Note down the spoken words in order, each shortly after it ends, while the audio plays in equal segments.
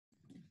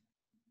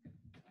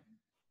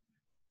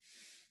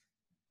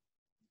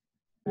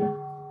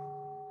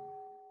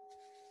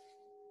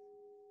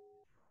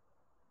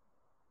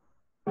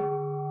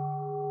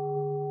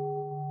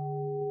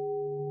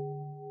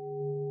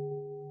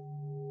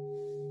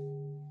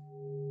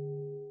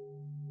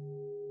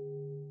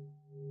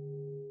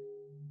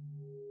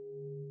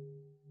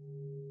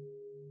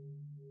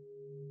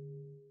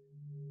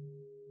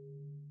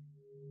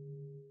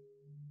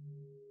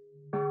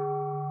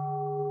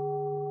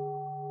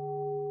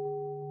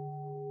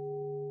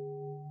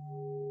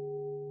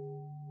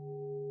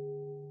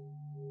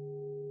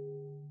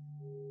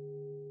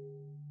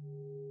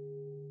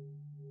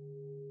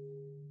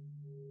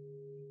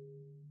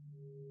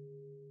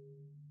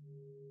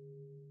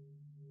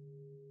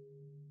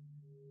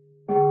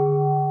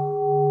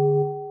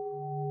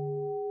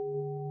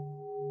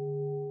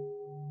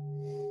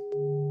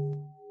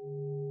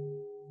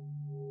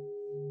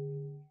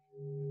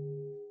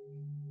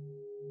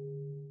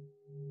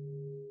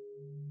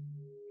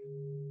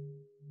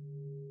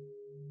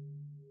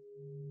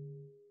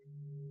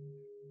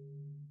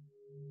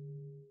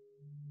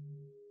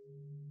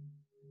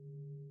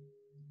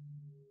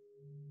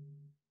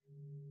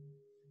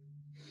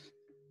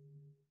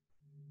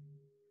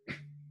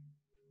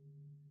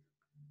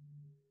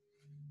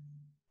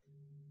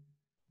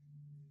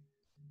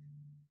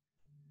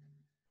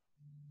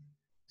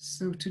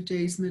So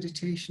today's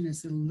meditation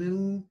is a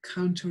little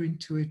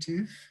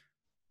counterintuitive.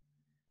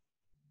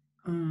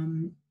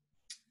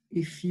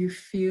 If you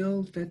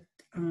feel that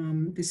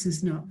this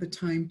is not the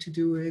time to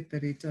do it,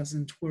 that it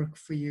doesn't work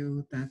for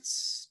you,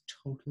 that's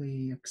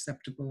totally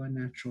acceptable and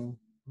natural.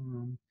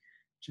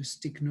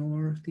 Just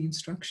ignore the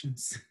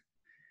instructions.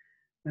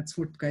 That's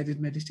what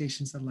guided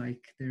meditations are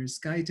like. There's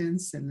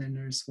guidance, and then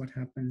there's what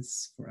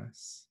happens for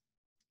us.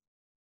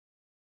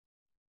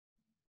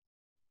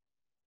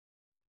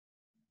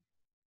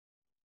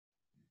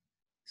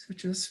 So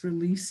just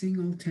releasing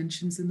all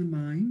tensions in the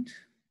mind,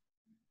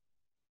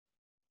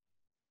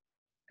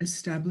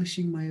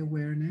 establishing my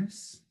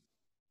awareness,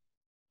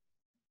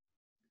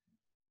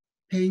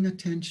 paying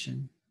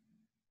attention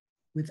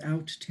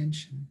without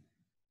tension,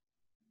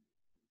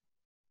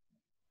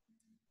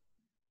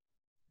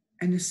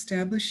 and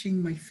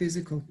establishing my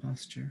physical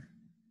posture,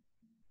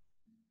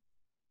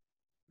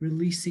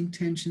 releasing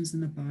tensions in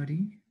the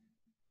body,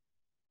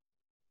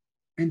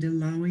 and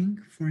allowing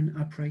for an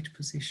upright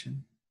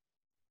position.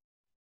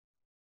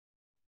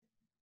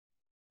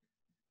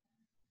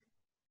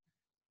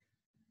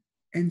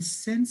 And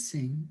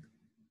sensing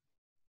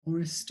or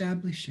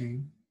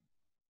establishing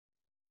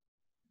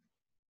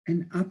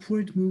an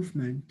upward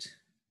movement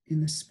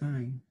in the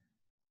spine.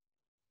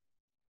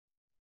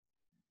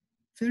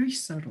 Very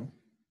subtle.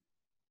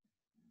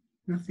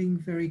 Nothing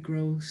very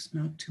gross,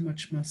 not too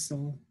much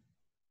muscle.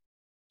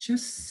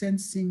 Just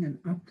sensing an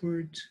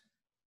upward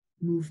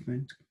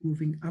movement,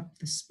 moving up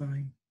the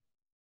spine.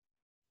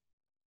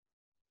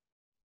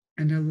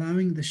 And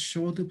allowing the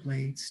shoulder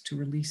blades to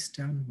release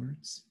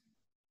downwards.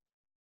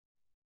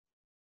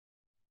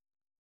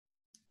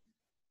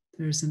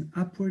 There's an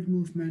upward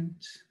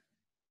movement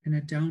and a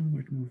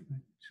downward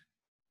movement.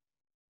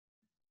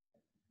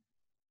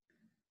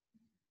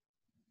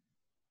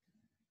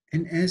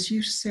 And as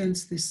you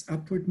sense this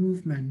upward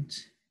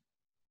movement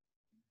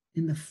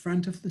in the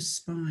front of the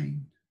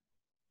spine,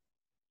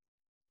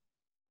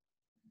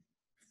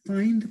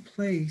 find a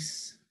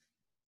place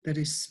that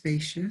is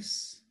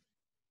spacious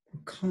or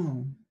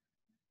calm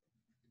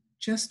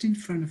just in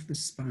front of the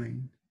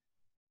spine.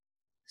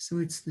 So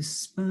it's the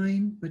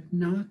spine, but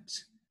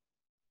not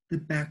the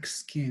back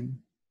skin,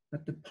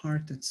 but the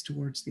part that's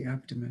towards the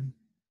abdomen.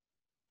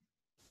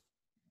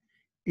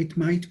 It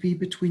might be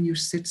between your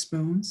sits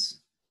bones,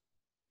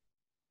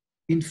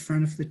 in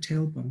front of the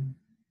tailbone,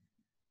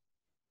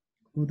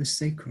 or the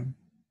sacrum.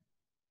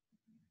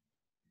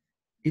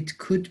 It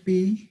could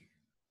be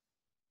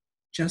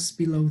just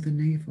below the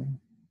navel,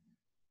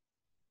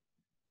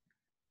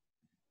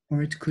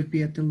 or it could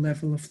be at the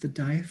level of the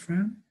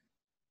diaphragm,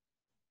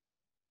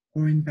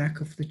 or in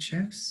back of the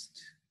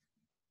chest.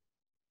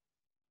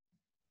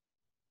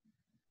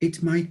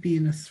 It might be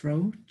in the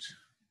throat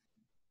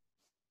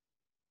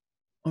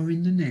or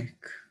in the neck.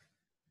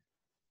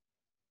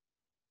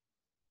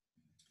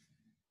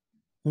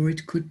 Or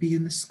it could be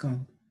in the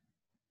skull.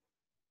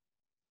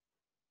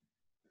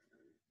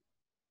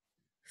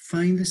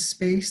 Find the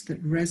space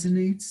that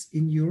resonates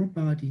in your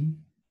body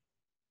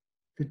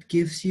that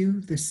gives you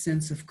the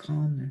sense of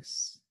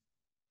calmness.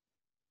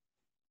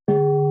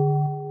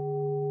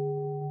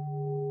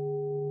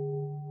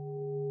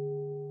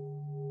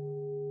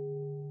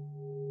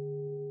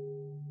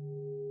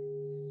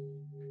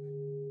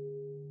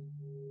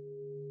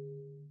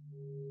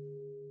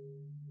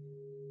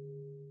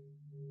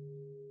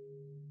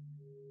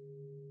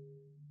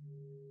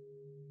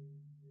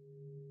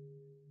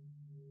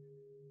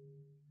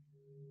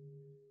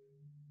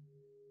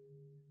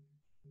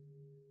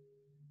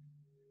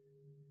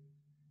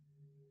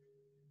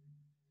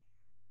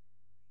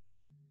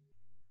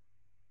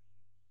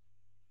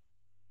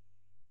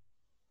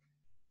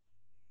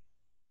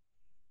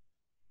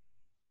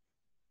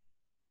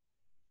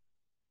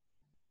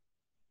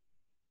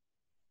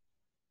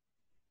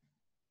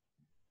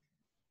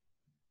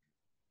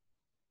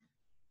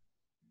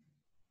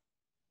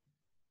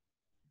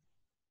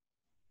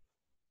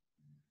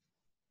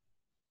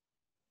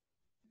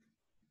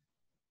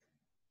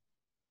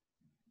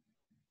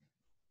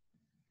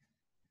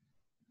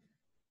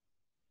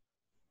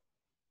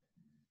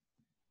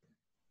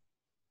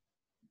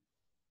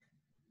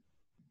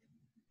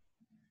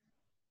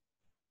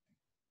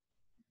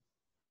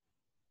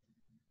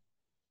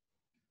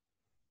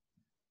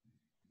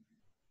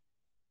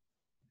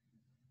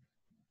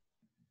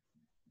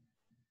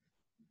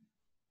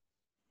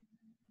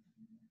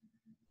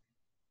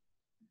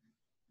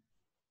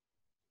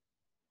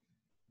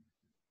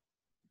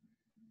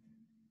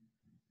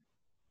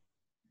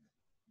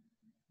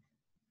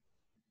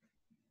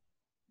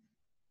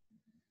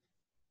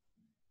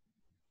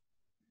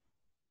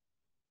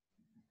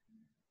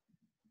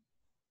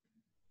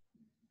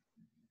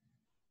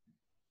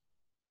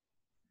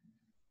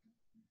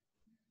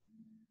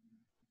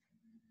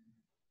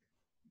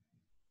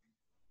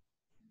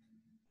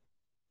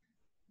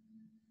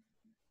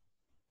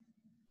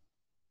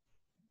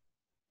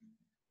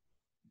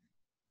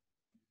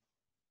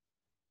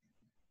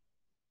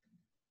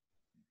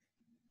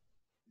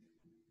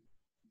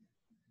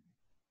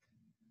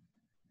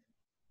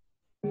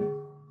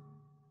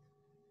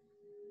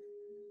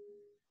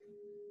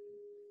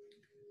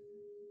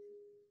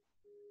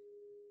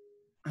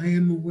 I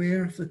am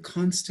aware of the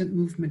constant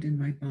movement in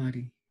my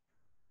body.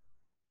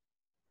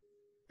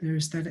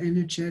 There's that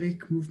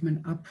energetic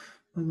movement up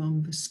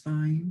along the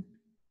spine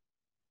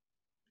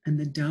and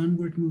the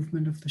downward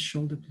movement of the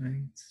shoulder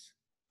blades.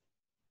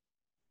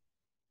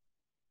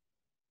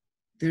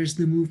 There's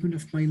the movement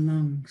of my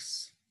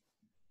lungs,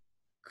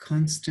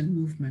 constant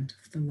movement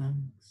of the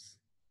lungs.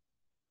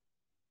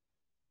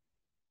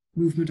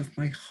 Movement of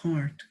my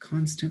heart,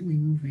 constantly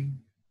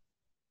moving.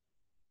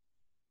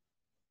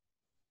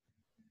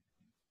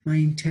 My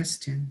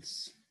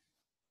intestines,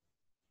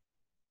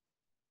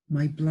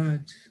 my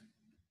blood.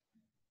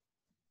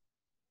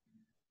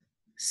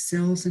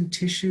 Cells and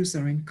tissues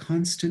are in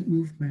constant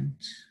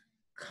movement,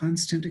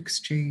 constant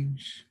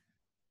exchange,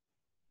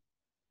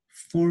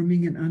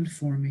 forming and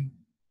unforming.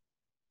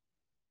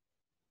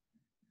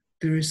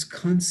 There is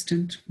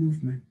constant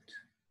movement.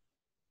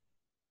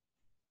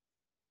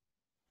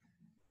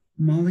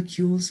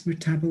 Molecules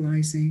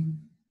metabolizing,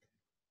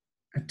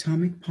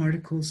 atomic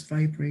particles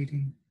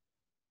vibrating.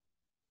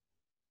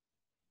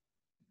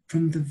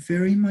 From the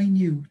very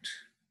minute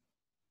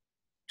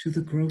to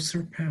the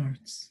grosser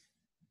parts,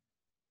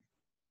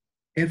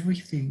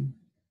 everything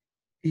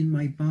in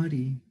my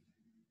body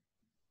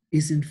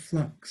is in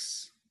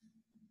flux,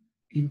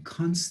 in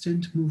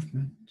constant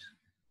movement.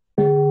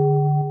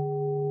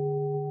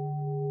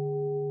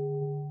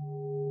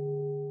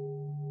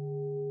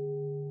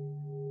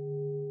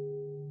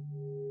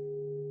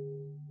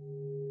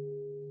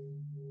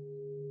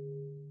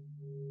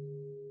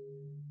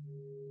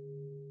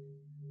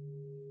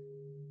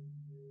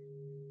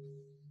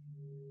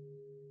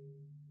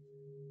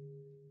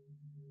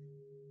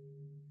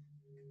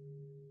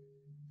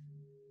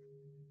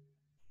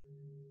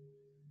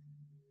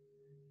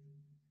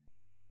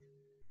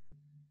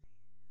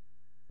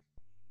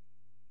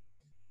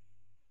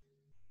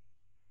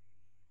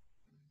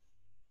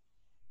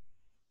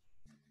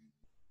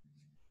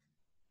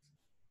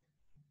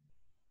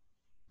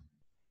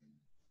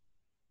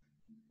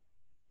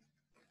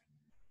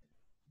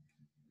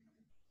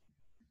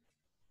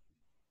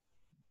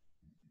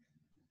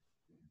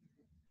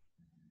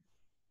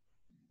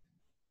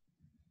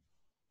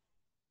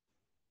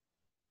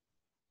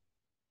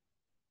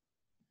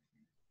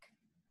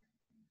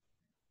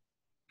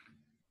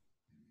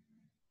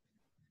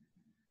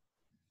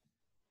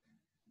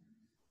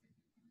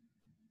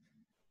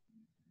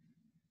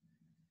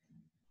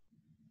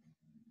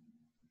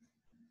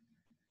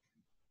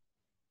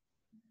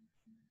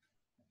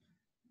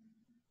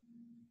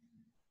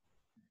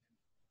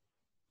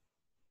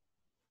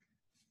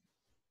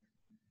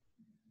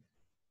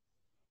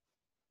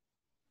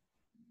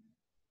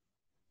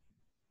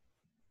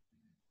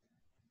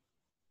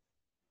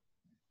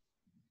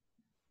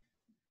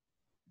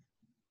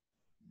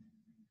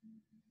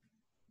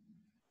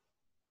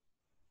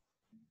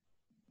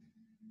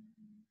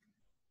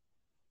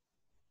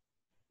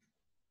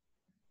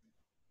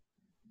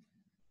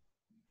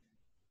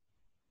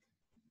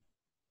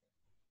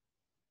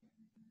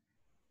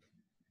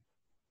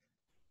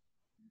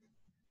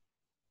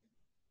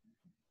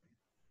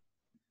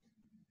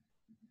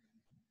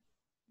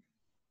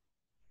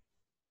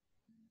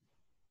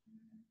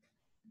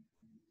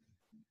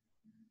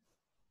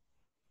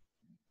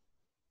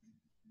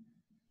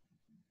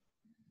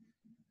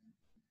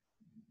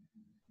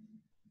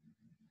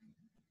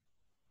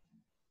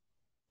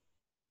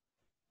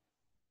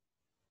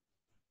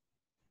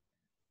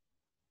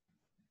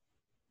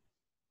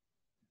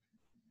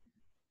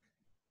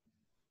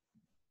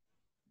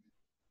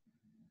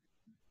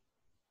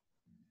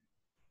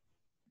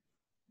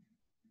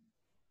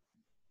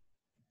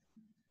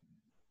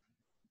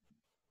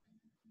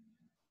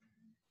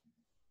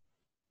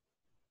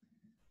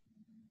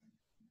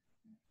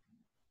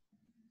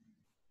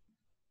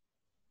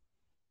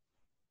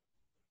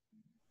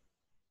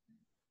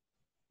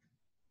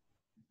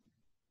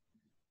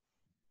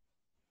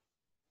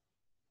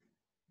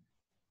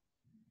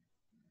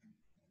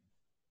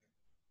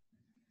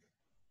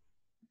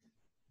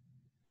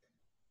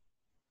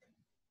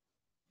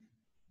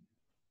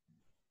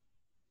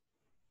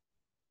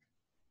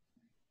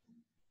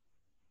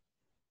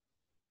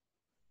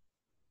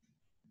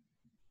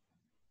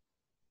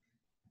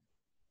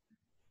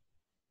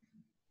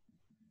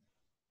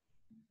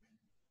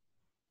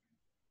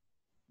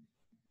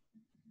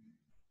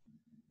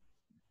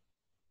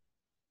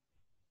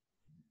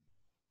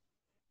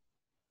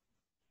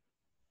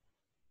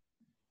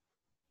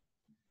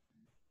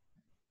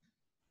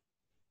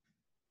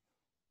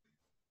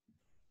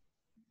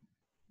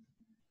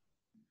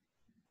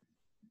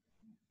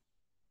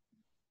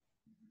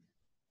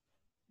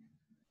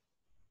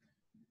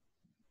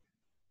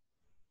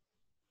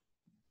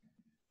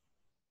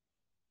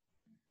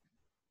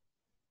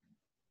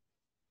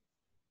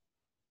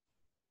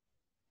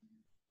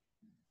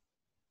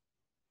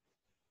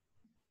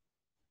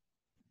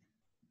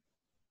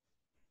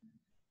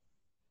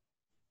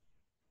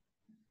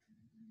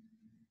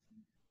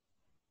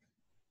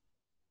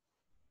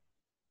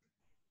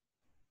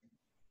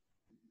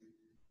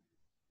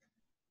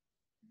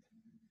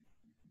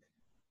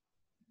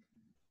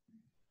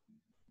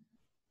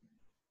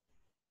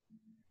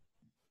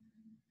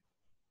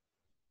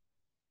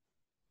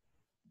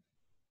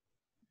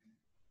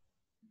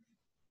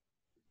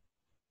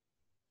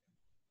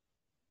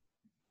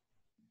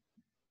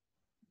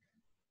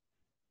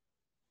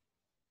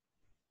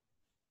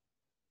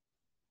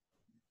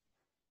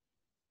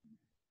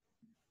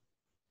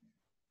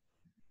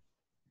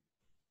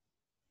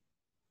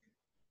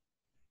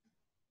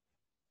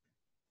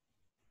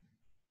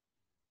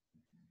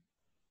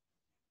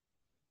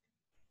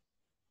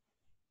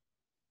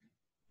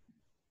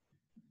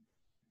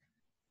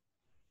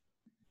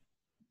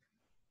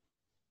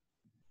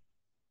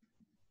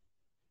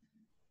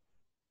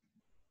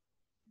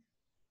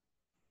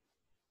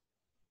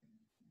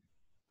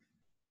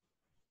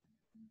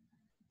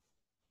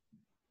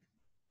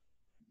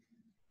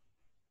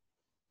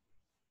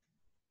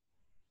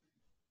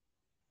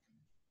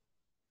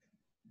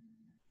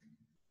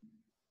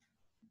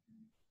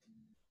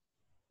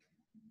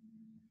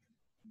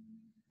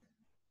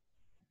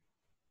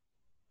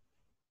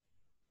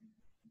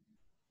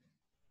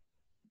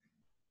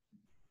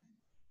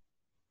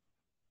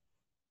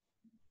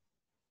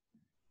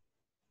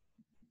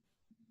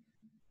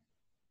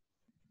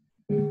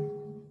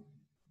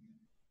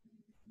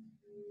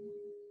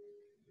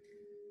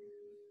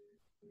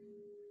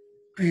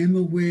 I am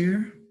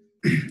aware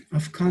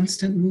of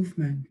constant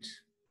movement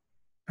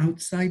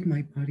outside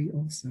my body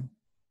also.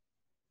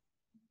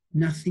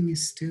 Nothing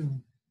is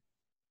still.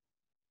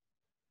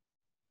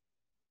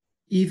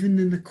 Even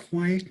in the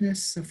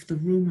quietness of the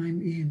room I'm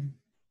in,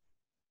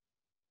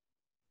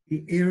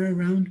 the air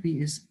around me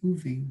is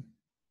moving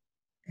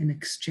and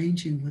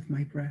exchanging with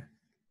my breath.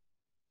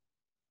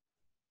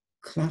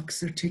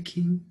 Clocks are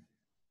ticking,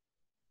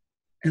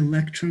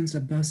 electrons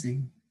are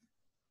buzzing.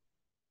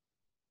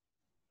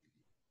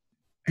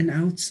 And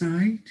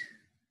outside,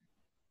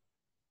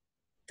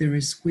 there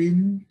is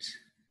wind,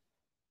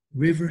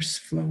 rivers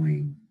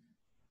flowing,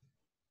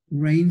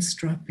 rains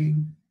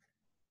dropping,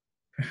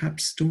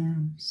 perhaps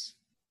storms,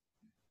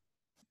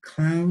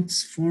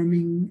 clouds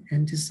forming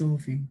and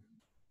dissolving.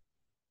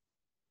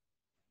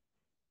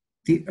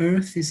 The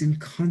earth is in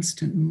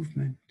constant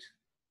movement,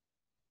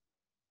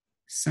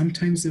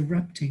 sometimes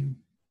erupting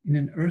in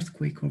an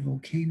earthquake or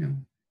volcano.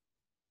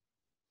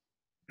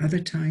 Other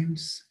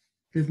times,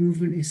 the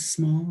movement is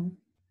small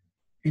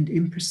and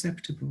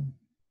imperceptible,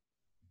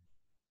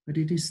 but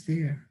it is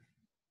there.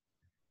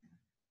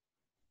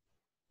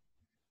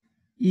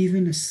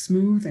 Even a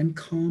smooth and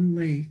calm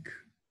lake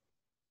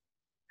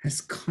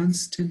has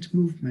constant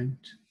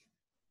movement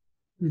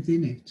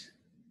within it.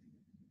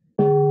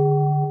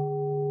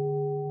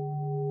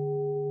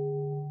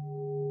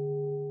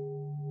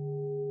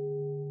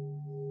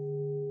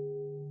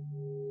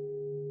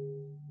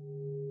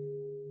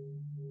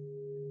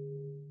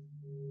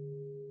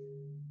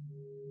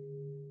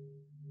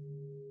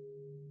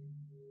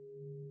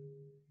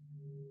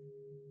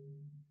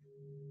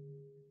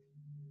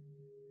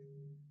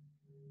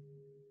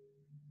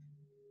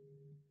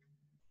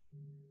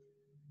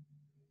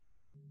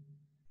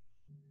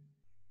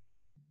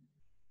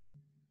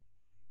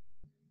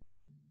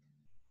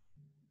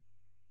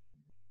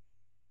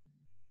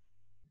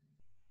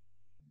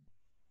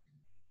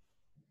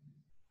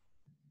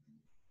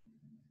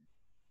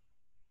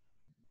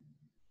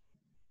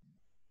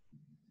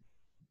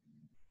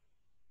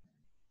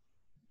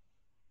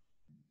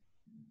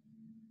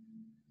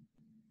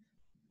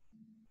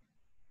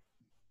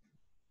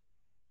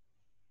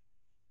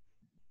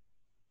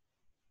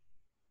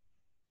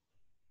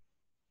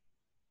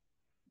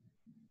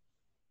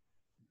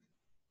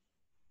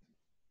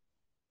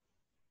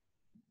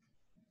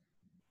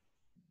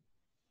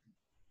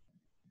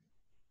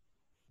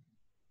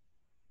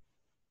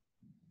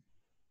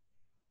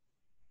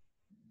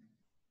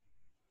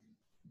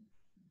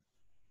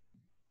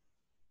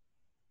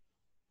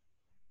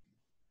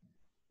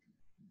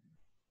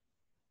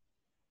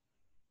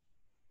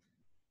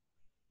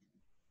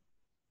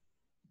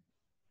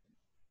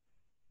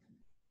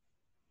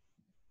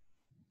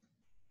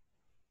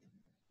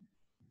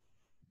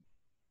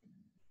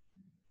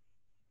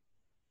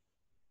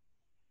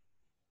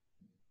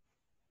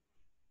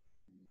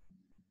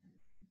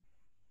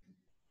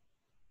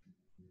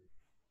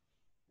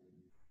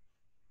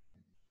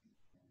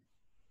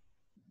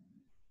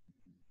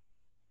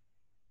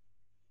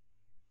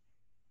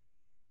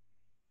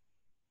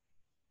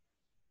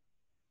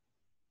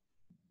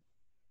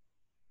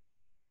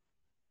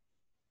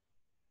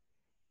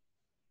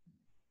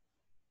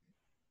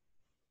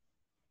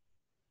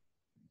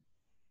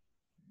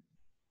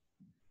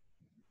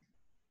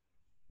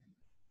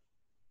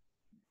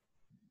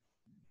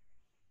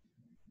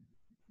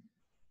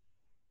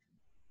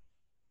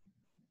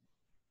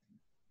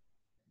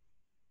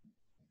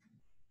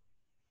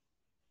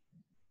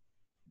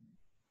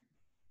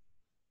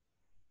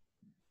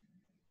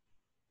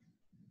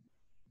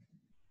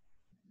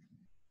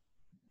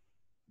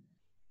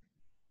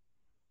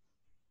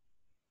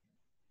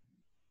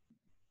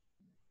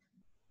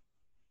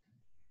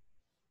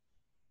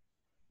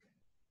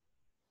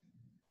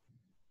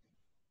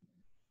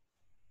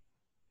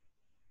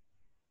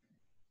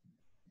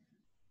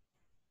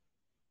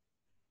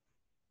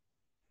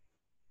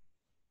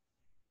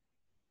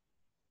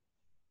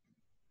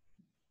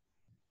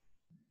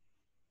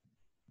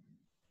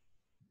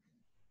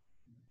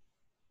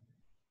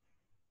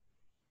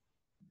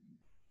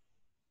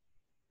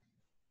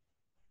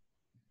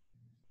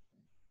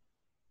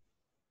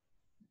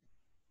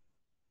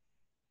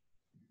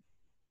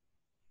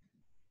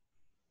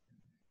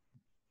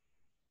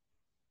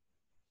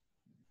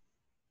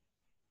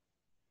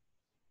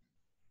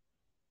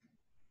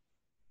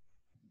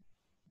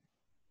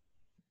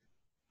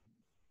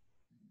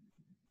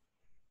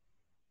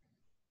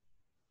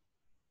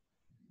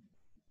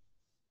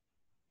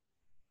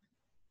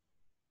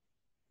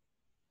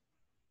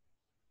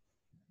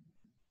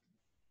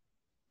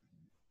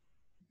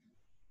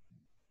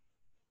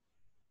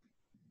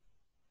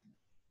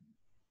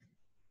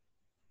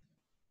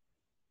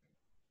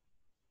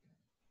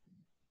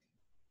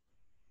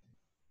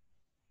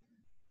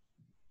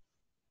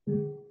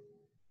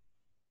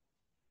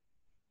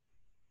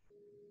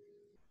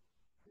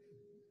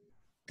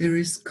 There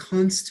is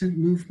constant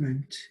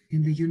movement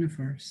in the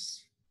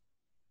universe.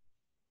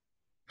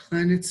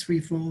 Planets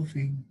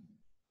revolving,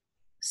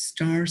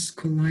 stars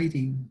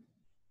colliding,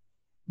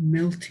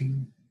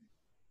 melting,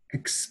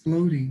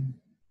 exploding,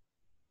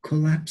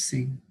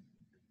 collapsing,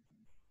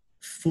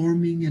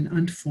 forming and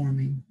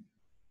unforming.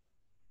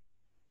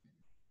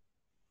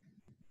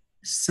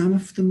 Some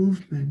of the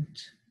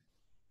movement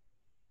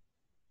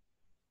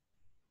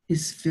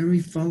is very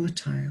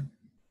volatile,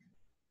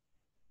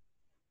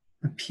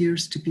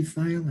 appears to be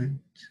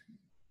violent.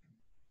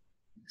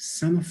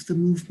 Some of the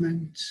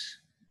movement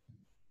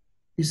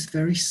is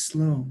very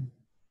slow,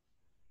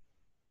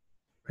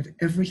 but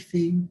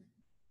everything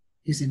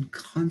is in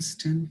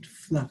constant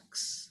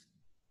flux,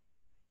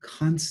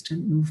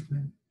 constant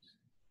movement.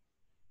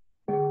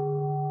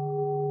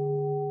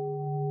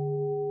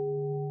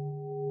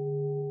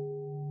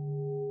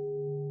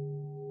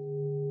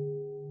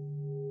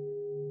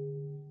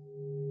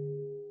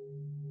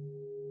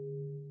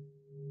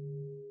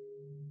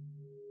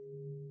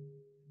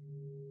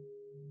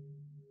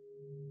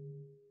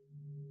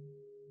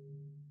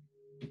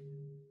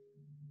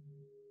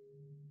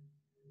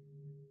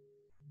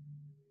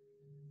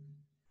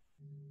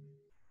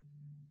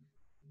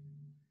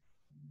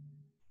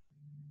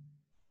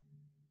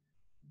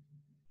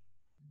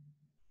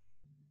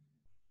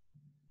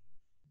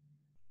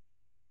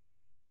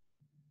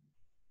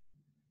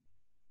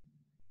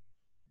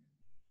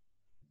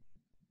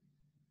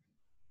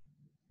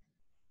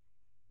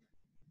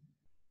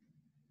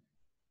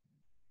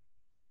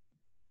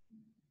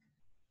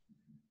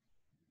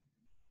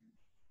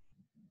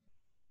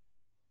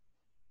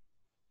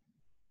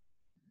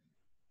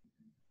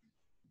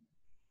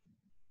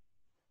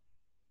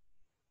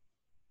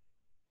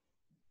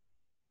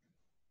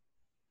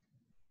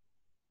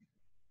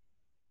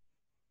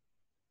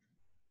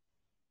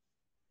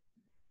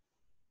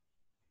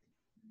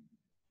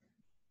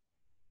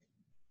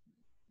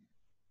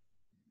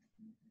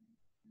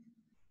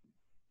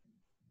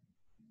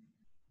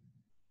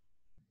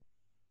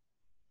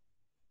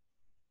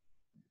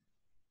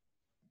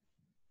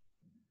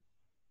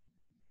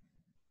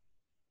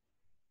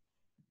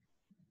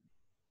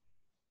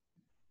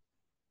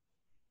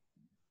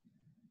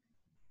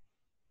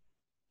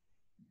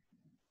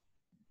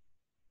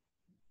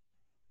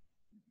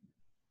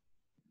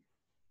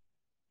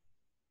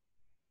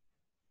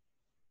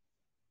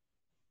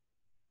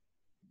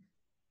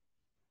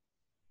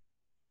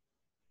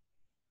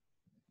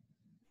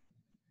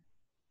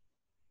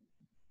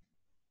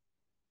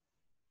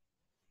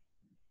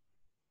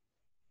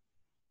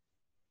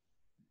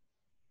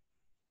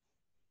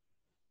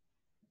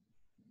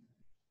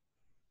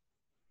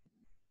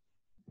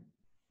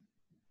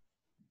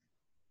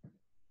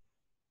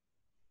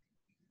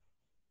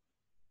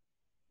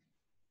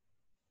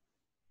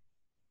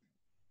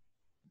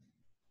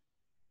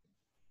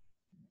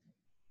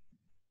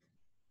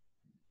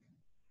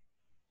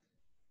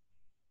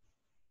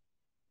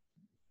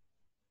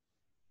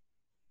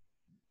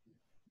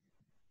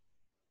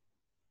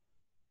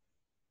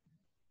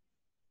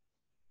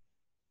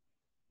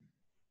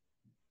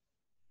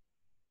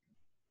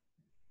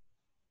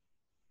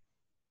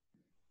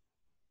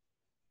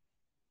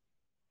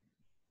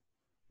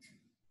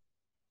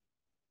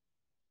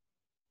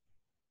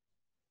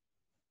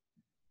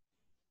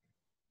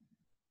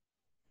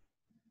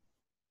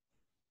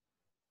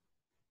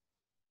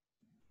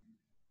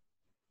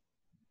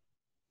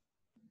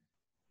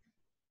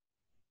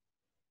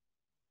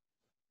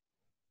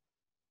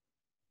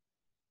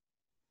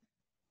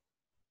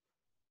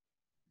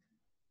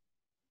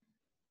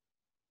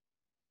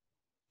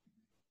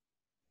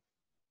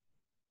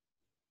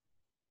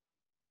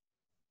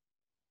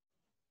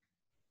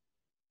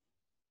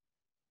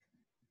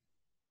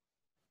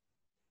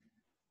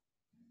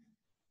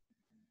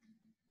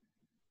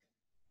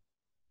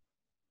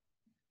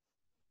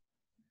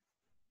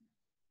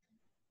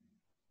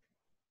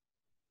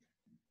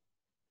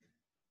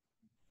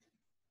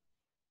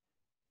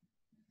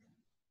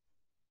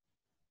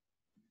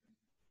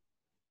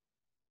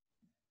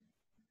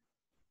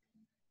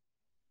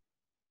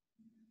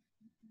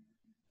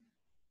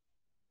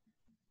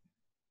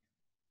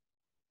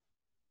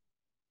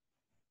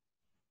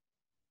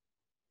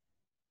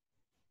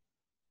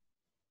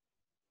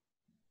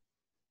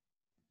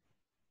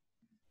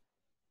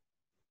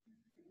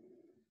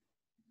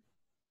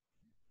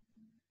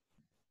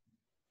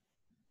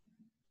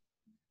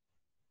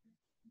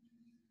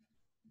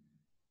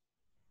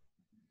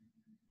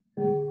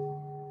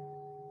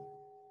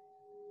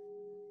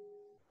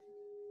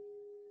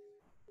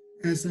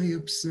 As I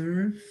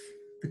observe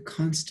the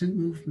constant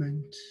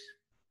movement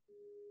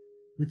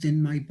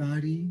within my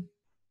body,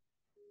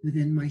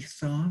 within my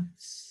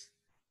thoughts,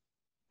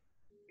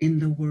 in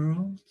the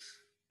world,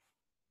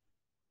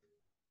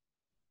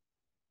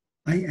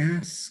 I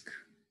ask,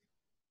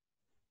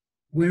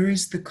 where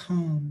is the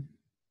calm?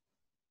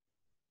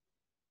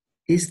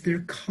 Is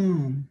there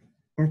calm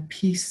or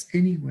peace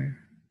anywhere?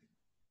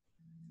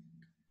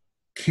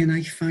 Can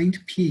I find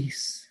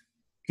peace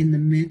in the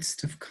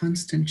midst of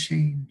constant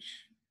change?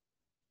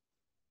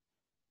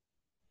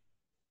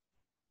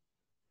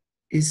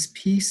 Is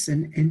peace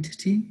an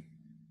entity?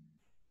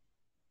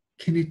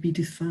 Can it be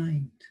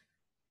defined?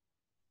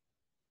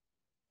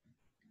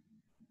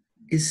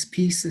 Is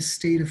peace a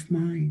state of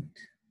mind?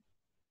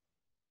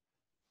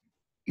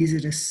 Is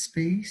it a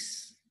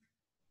space?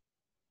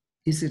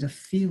 Is it a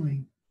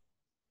feeling?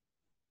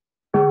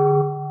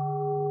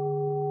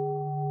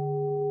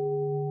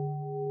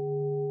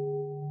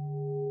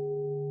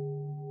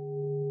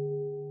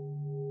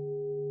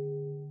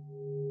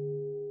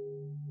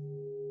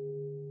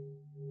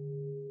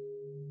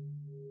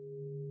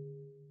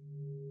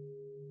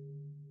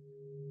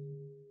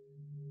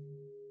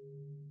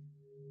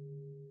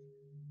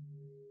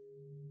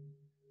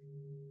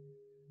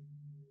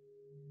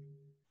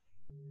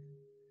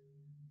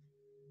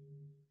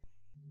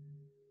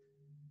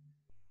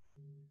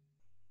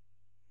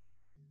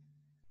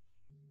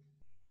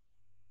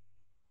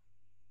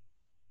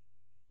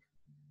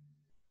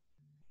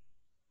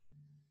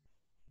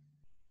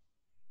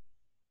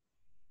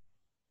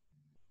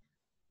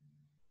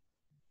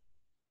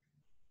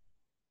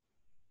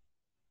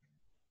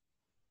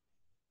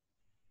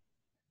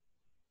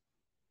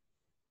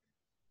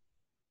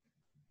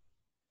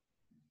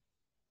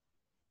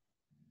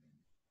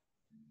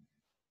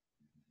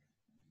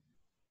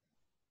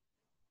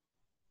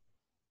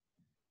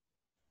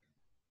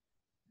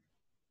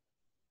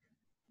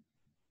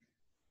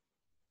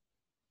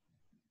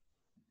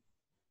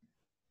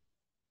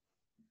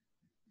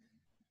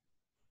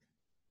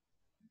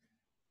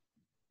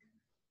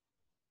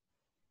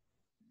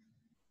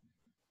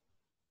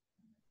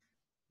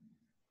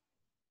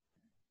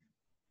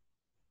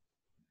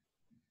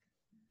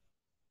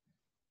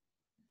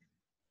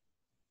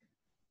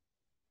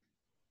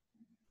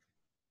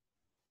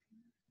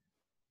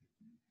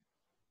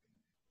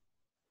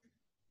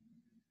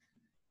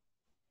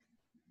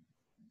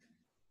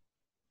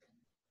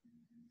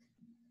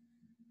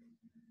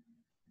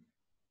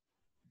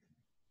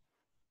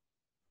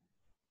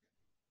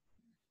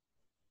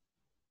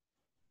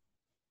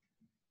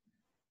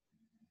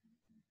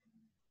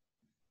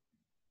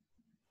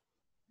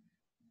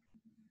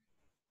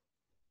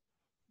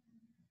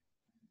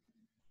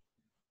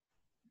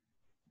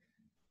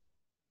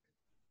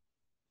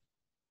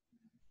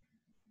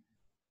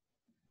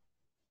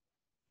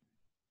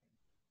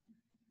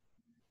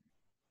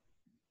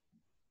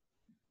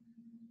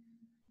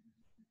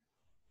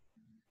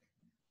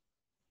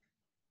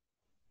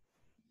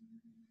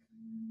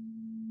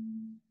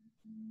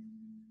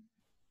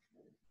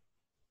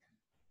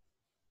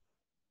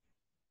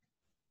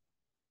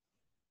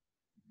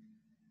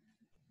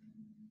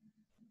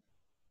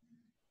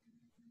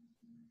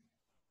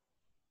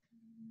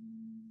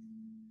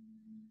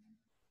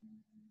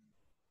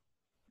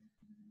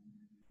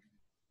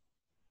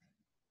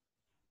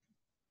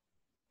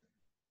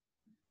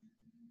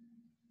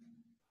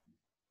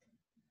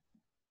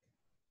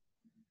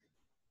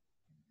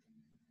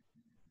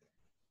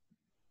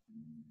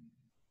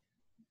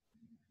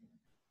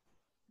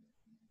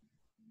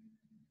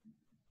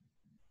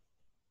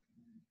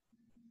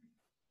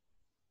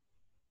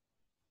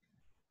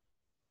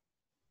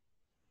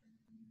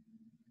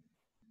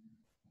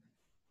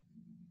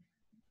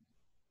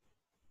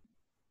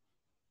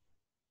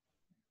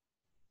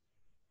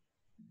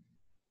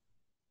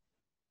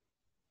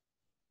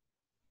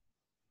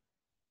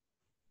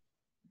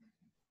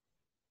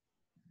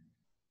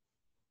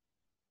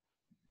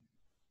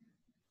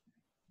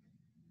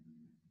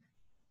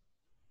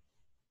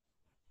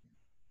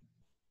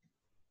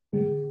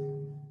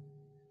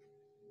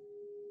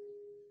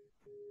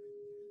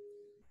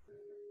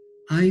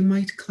 I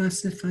might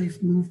classify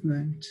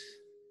movement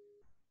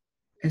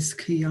as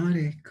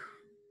chaotic,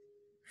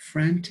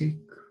 frantic,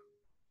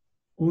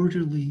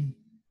 orderly,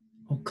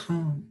 or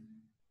calm.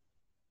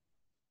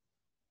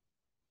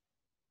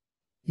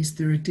 Is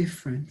there a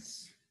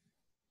difference?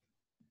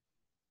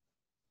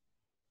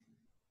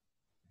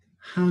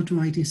 How do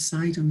I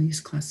decide on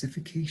these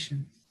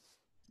classifications?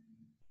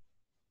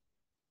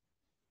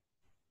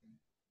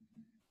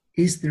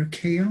 Is there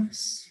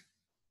chaos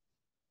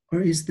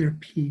or is there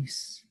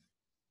peace?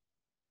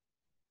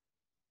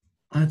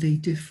 Are they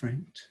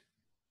different?